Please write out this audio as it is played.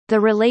The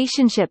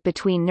relationship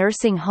between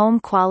nursing home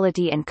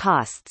quality and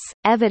costs,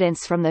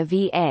 evidence from the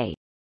VA.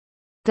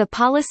 The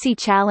policy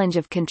challenge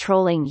of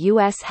controlling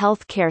U.S.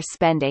 healthcare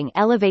spending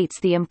elevates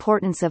the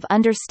importance of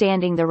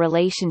understanding the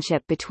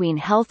relationship between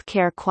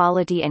healthcare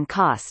quality and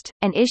cost,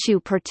 an issue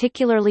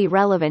particularly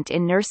relevant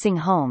in nursing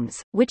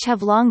homes, which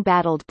have long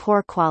battled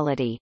poor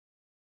quality.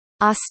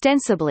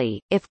 Ostensibly,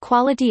 if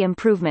quality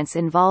improvements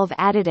involve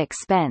added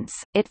expense,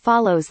 it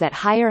follows that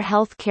higher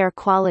healthcare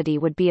quality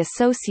would be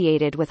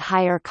associated with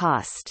higher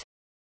cost.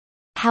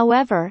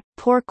 However,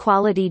 poor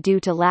quality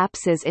due to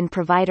lapses in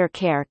provider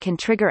care can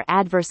trigger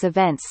adverse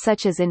events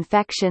such as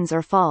infections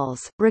or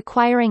falls,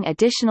 requiring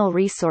additional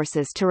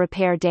resources to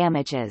repair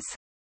damages.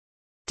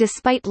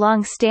 Despite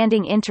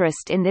long-standing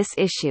interest in this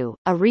issue,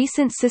 a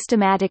recent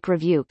systematic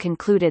review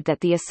concluded that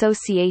the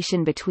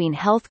association between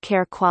health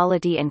care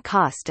quality and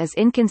cost is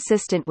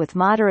inconsistent with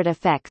moderate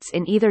effects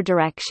in either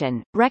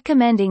direction,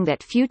 recommending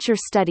that future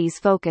studies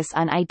focus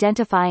on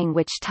identifying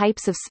which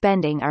types of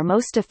spending are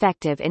most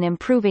effective in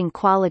improving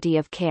quality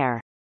of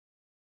care.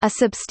 A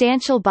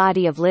substantial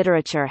body of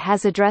literature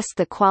has addressed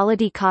the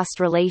quality-cost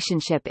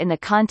relationship in the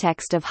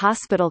context of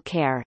hospital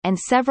care, and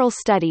several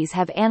studies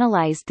have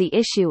analyzed the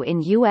issue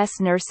in U.S.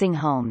 nursing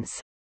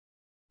homes.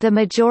 The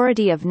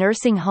majority of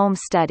nursing home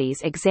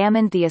studies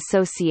examined the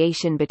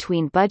association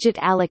between budget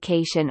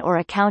allocation or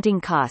accounting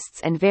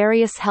costs and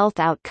various health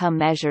outcome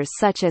measures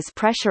such as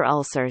pressure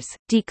ulcers,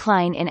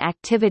 decline in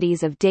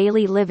activities of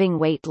daily living,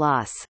 weight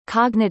loss,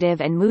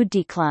 cognitive and mood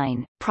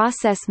decline,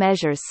 process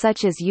measures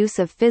such as use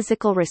of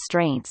physical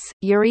restraints,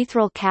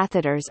 urethral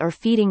catheters or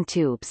feeding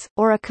tubes,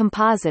 or a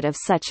composite of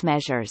such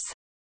measures.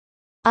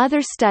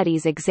 Other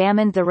studies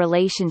examined the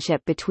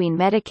relationship between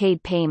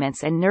Medicaid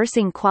payments and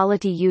nursing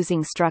quality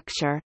using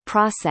structure,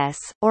 process,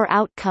 or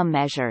outcome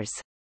measures.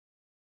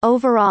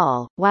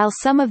 Overall, while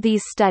some of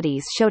these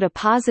studies showed a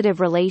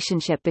positive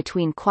relationship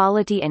between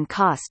quality and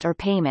cost or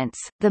payments,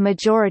 the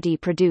majority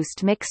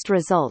produced mixed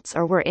results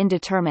or were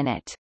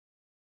indeterminate.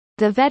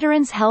 The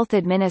Veterans Health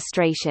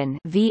Administration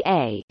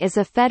 (VA) is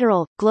a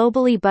federal,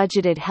 globally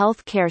budgeted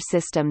health care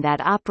system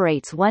that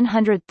operates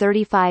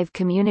 135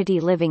 community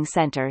living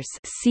centers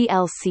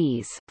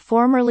 (CLCs),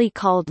 formerly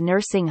called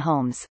nursing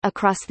homes,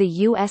 across the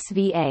U.S.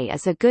 VA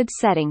is a good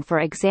setting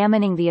for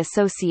examining the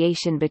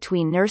association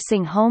between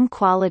nursing home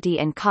quality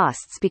and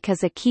costs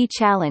because a key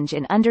challenge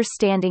in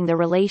understanding the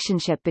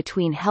relationship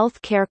between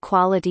health care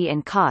quality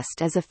and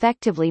cost is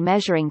effectively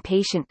measuring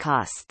patient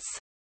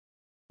costs.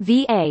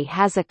 VA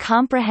has a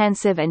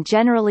comprehensive and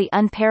generally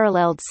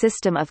unparalleled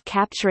system of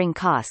capturing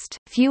cost.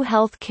 Few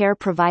health care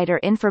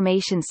provider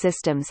information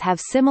systems have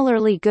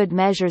similarly good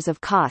measures of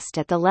cost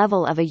at the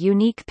level of a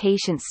unique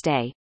patient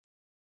stay.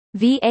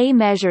 VA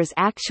measures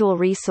actual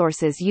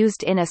resources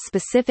used in a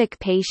specific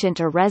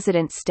patient or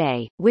resident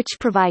stay, which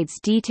provides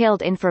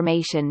detailed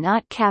information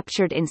not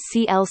captured in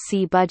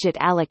CLC budget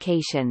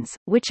allocations,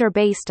 which are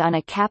based on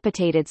a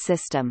capitated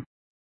system.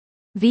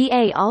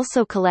 VA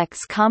also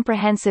collects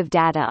comprehensive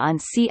data on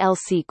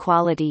CLC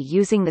quality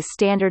using the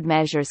standard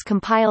measures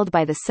compiled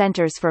by the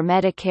Centers for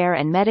Medicare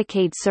and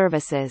Medicaid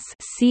Services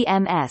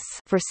 (CMS)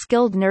 for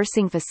skilled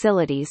nursing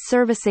facilities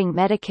servicing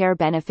Medicare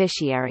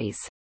beneficiaries.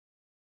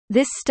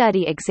 This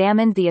study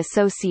examined the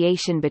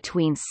association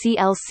between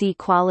CLC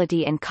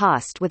quality and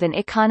cost with an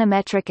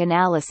econometric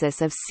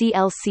analysis of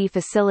CLC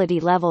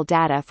facility-level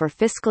data for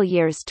fiscal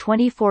years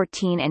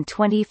 2014 and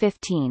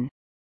 2015.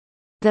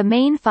 The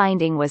main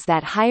finding was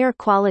that higher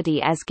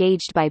quality as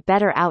gauged by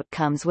better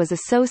outcomes was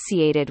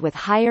associated with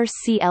higher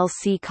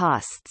CLC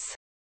costs.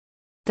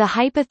 The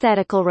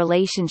hypothetical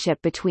relationship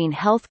between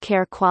health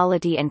care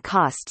quality and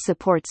cost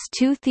supports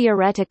two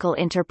theoretical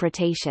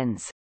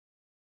interpretations.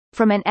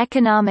 From an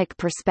economic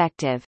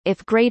perspective,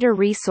 if greater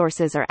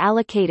resources are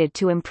allocated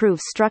to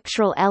improve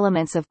structural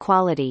elements of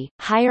quality,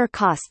 higher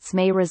costs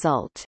may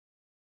result.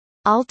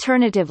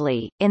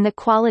 Alternatively, in the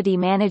quality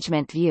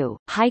management view,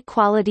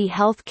 high-quality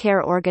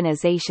healthcare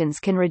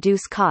organizations can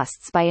reduce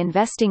costs by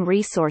investing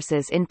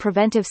resources in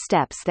preventive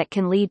steps that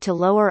can lead to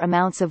lower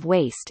amounts of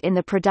waste in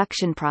the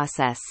production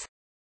process.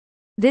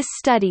 This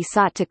study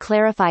sought to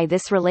clarify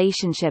this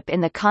relationship in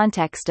the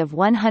context of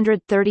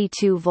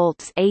 132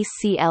 volts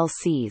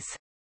ACLCs.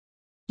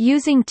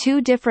 Using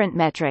two different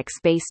metrics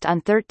based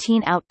on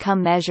 13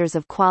 outcome measures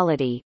of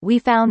quality, we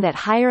found that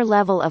higher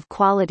level of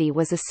quality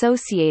was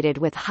associated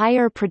with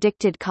higher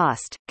predicted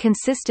cost,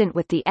 consistent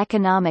with the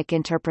economic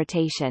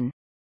interpretation.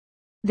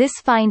 This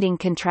finding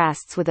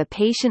contrasts with a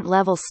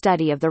patient-level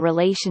study of the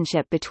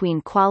relationship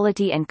between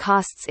quality and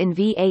costs in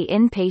VA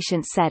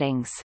inpatient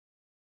settings.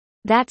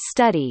 That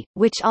study,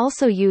 which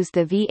also used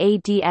the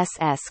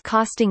VADSS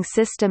costing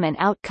system and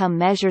outcome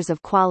measures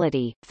of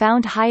quality,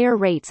 found higher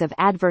rates of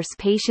adverse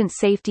patient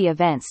safety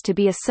events to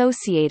be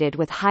associated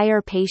with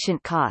higher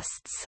patient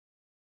costs.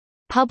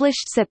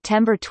 Published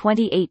September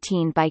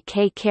 2018 by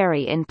K.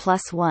 Carey in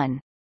PLOS ONE.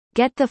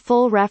 Get the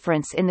full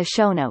reference in the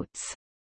show notes.